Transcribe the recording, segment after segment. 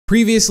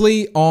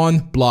Previously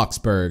on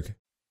BloxBurg.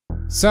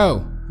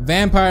 So,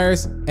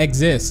 vampires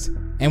exist,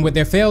 and with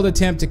their failed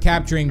attempt at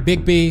capturing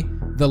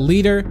BigB, the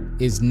leader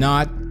is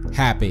not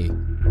happy.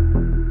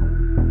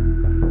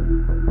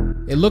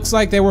 It looks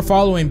like they were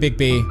following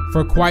BigB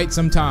for quite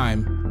some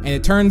time, and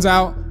it turns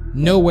out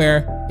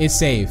nowhere is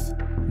safe,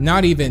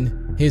 not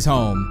even his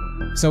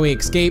home. So he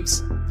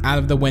escapes out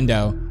of the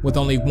window with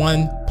only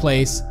one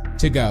place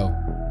to go: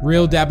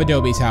 real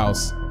Dabadobi's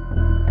house.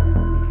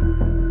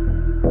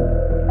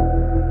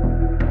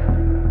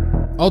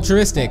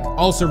 Altruistic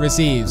also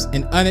receives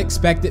an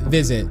unexpected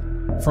visit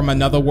from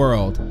another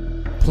world,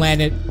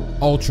 Planet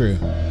Ultra.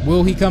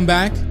 Will he come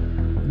back?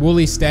 Will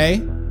he stay?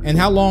 And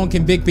how long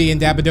can BigB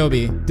and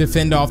Dabadobi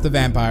defend off the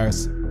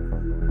vampires?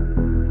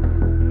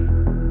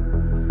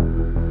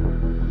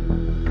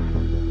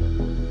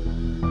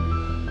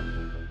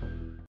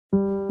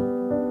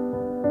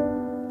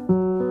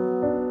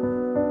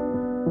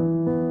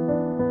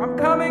 I'm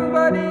coming,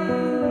 buddy!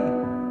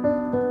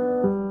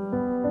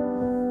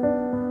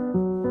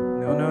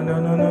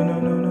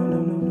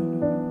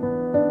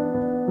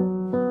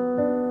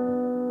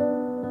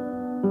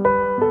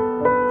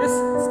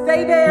 Just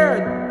stay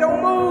there!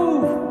 Don't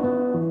move!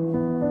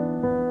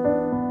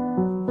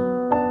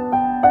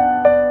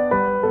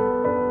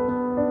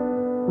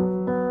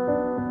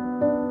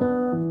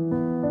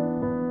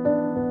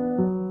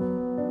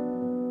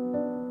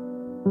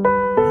 I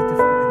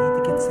need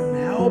to get some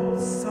help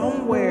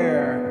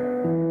somewhere.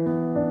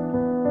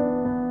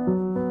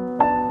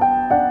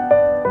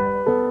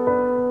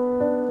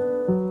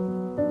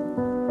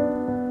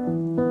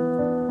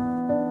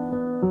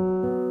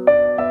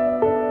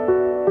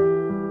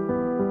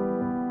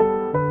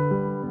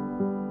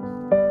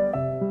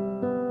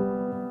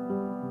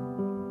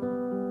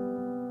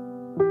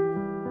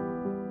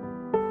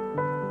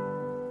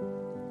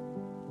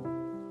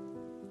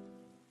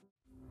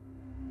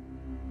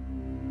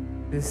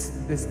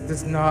 This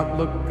does not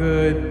look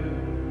good.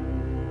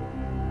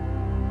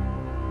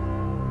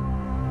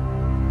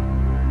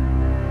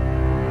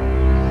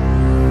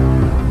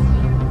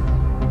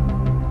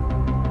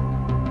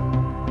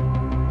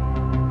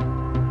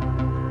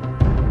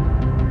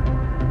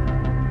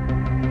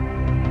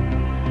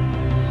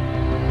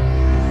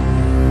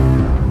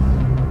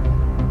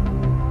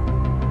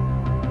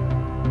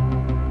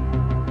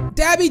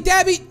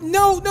 Dabby,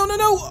 no.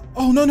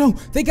 Oh, no,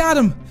 they got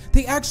him.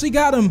 They actually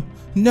got him.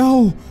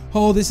 No.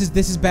 Oh, this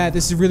is bad.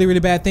 This is really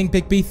bad. Think,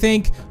 BigB,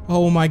 think.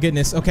 Oh my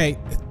goodness. Okay,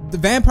 the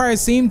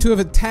vampires seem to have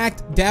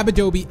attacked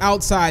Dabadobi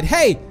outside.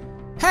 Hey,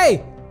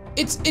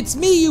 it's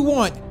me you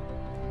want.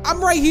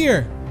 I'm right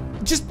here.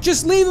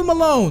 Just leave him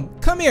alone.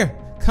 Come here.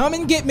 Come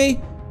and get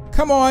me.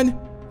 Come on.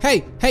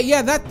 Hey,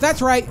 yeah,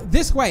 that's right.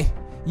 This way.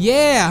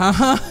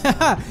 Yeah,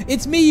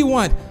 it's me you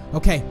want.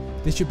 Okay,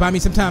 this should buy me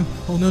some time.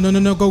 Oh,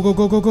 no. Go.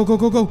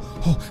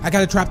 Oh, I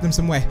gotta trap them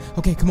some way.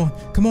 Okay, come on.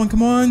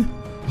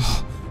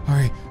 Oh, all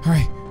right.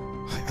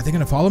 Are they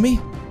gonna follow me?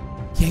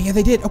 Yeah,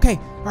 they did. Okay,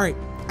 all right.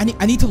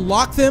 I need to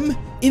lock them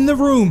in the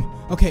room.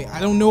 Okay, I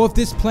don't know if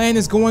this plan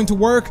is going to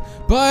work,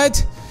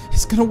 but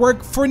it's gonna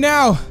work for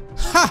now.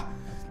 Ha!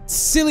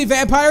 Silly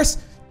vampires,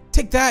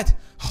 take that.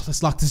 Oh,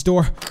 let's lock this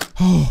door.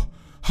 Oh,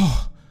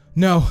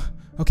 no.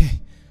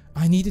 Okay,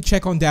 I need to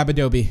check on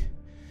Dabadobi.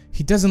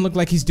 He doesn't look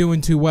like he's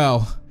doing too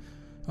well.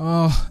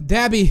 Oh,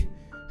 Dabby,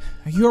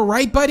 are you all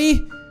right,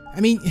 buddy?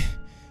 I mean,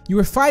 you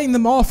were fighting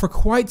them all for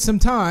quite some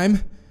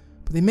time.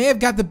 They may have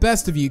got the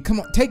best of you. Come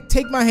on,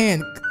 take my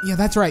hand. Yeah,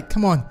 that's right.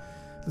 Come on.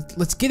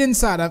 Let's get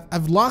inside.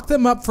 I've locked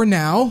them up for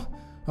now,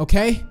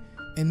 okay?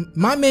 And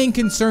my main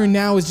concern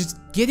now is just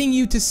getting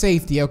you to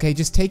safety, okay?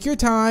 Just take your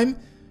time,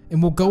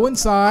 and we'll go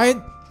inside.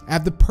 I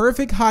have the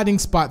perfect hiding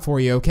spot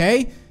for you,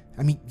 okay?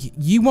 I mean,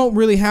 you won't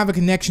really have a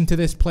connection to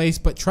this place,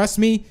 but trust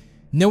me,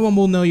 no one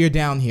will know you're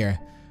down here.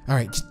 All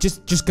right,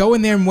 just go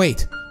in there and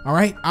wait, all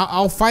right?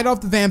 I'll fight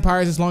off the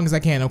vampires as long as I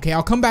can, okay?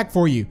 I'll come back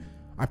for you.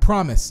 I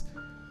promise.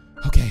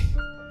 Okay.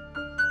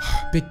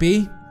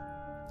 BigB,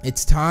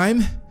 it's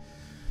time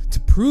to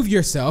prove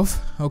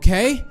yourself,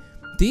 okay?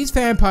 These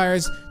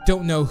vampires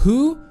don't know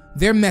who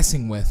they're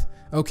messing with,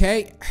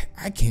 okay?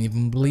 I can't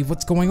even believe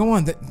what's going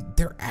on.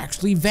 They're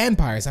actually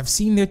vampires. I've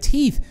seen their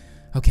teeth.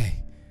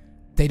 Okay,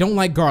 they don't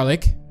like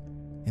garlic,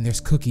 and there's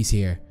cookies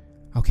here.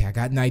 Okay, I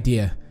got an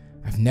idea.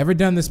 I've never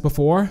done this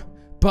before,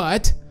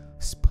 but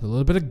let's put a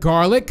little bit of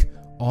garlic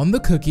on the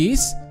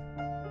cookies.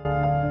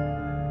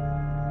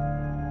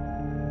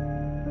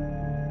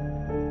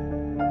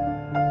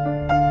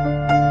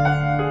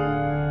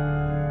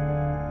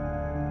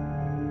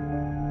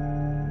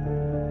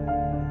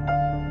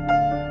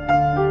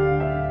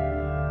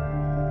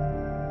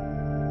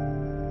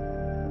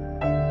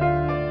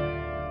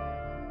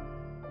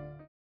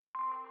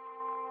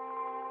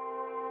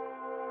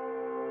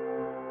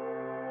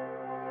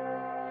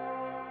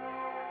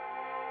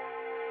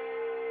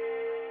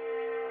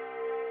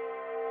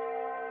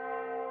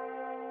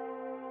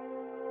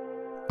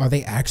 Are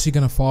they actually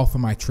gonna fall for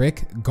my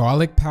trick?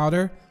 Garlic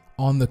powder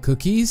on the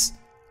cookies?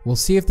 We'll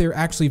see if they're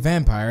actually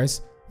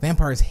vampires.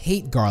 Vampires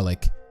hate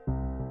garlic.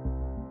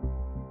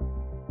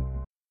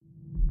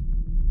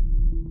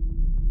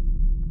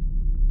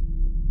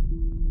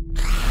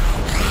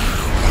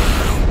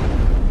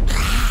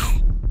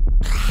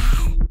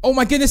 Oh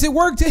my goodness, it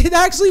worked. It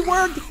actually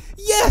worked.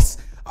 Yes.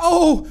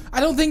 Oh, I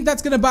don't think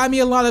that's gonna buy me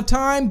a lot of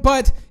time,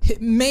 but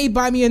it may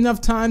buy me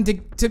enough time to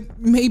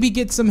maybe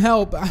get some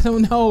help. I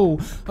don't know.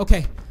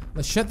 Okay,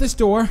 let's shut this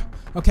door.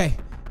 Okay,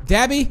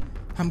 Dabby,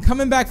 I'm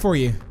coming back for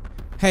you.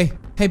 Hey,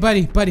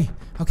 buddy.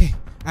 Okay,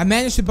 I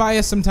managed to buy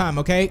us some time,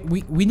 okay?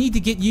 We need to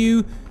get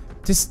you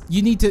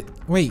you need to,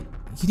 wait,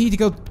 you need to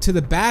go to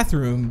the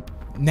bathroom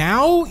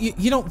now?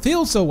 You don't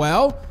feel so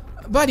well.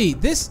 Buddy,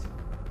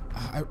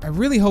 I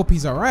really hope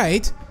he's all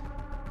right.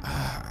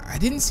 I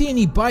didn't see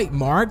any bite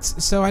marks,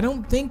 so I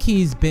don't think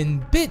he's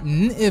been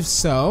bitten. If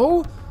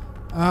so,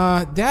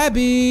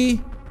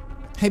 Dabby.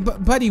 Hey,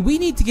 buddy, we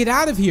need to get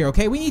out of here,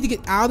 okay? We need to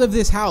get out of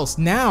this house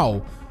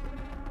now.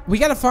 We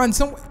gotta find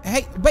some.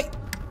 Hey, wait.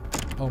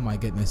 Oh my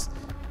goodness.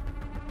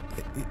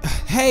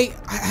 Hey,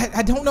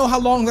 I don't know how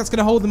long that's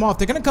gonna hold them off.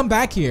 They're gonna come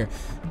back here.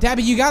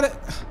 Dabby, you gotta.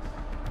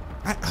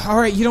 All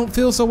right, you don't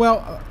feel so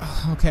well.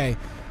 Okay,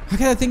 I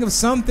gotta think of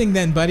something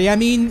then, buddy. I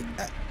mean,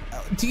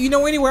 do you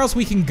know anywhere else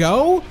we can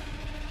go?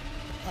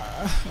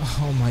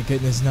 Oh my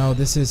goodness, no.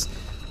 This is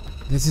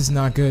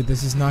not good.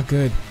 This is not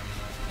good.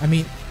 I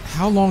mean,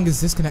 how long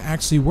is this gonna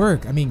actually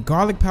work? I mean,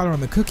 garlic powder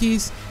on the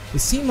cookies. It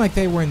seemed like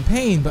they were in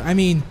pain, but I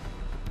mean,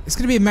 it's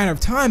gonna be a matter of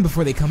time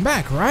before they come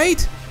back,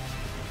 right?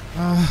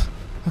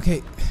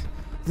 Okay.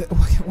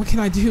 What can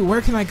I do?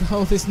 Where can I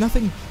go? There's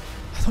nothing.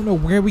 I don't know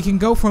where we can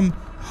go from.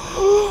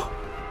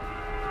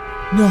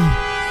 No.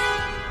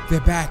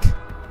 They're back.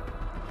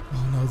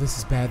 Oh no, this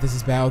is bad. This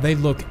is bad. Oh, they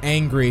look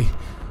angry.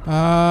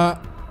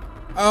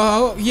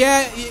 Oh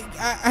yeah,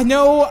 I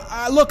know.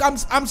 Look,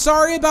 I'm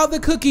sorry about the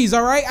cookies.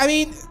 All right. I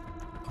mean,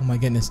 oh my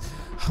goodness.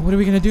 What are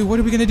we gonna do? What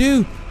are we gonna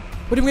do?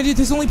 What are we gonna do?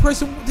 There's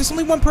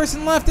only one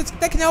person left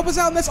that can help us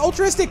out, and that's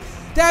altruistic.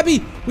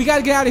 Dabby, we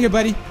gotta get out of here,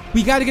 buddy.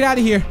 We gotta get out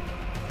of here.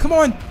 Come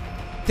on,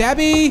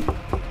 Dabby,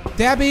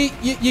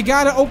 you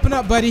gotta open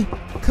up, buddy.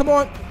 Come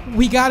on,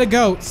 we gotta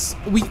go.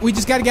 We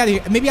just gotta get out of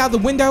here. Maybe out the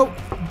window.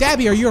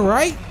 Dabby, are you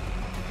alright?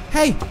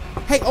 Hey,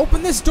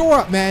 open this door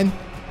up, man.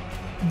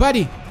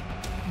 Buddy,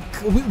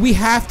 we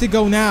have to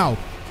go now.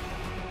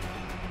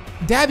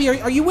 Dabby,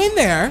 are you in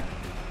there?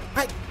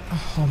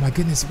 Oh my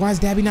goodness, why is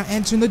Dabby not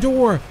answering the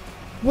door?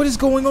 What is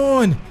going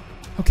on?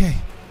 Okay,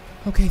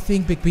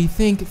 think, BigB,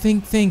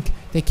 think.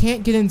 They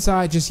can't get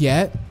inside just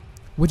yet,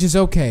 which is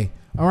okay.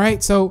 All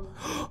right, so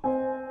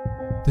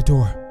the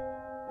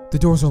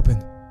door's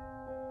open.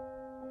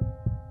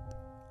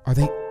 Are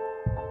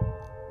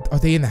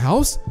they in the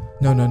house?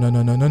 No.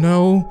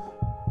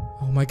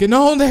 Oh my god,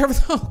 no,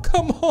 oh,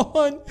 come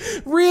on.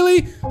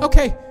 Really?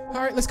 Okay,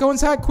 all right, let's go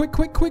inside. Quick.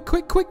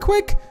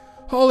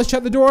 Oh, let's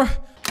shut the door.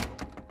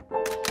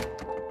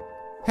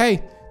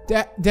 Hey,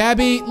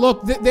 Dabby,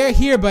 look, they're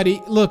here,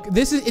 buddy. Look,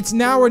 it's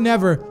now or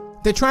never.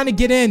 They're trying to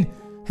get in.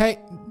 Hey,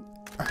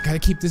 I gotta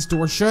keep this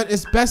door shut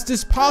as best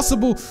as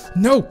possible.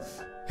 No.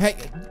 Hey,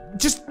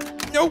 just,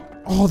 no.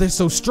 Oh, they're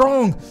so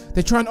strong.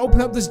 They're trying to open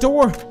up this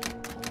door.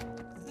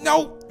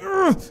 No.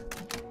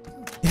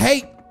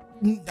 Hey,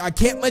 I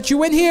can't let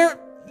you in here.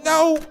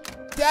 No.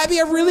 Dabby,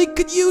 I really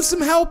could use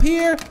some help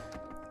here.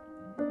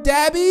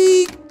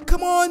 Dabby,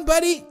 come on,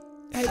 buddy.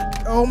 Hey,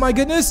 oh my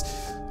goodness.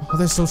 Oh,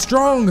 they're so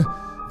strong.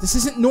 This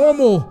isn't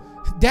normal.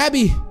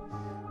 Dabby,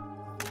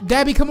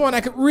 come on.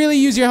 I could really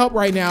use your help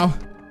right now.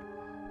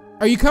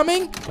 Are you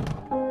coming?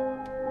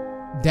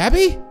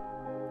 Dabby?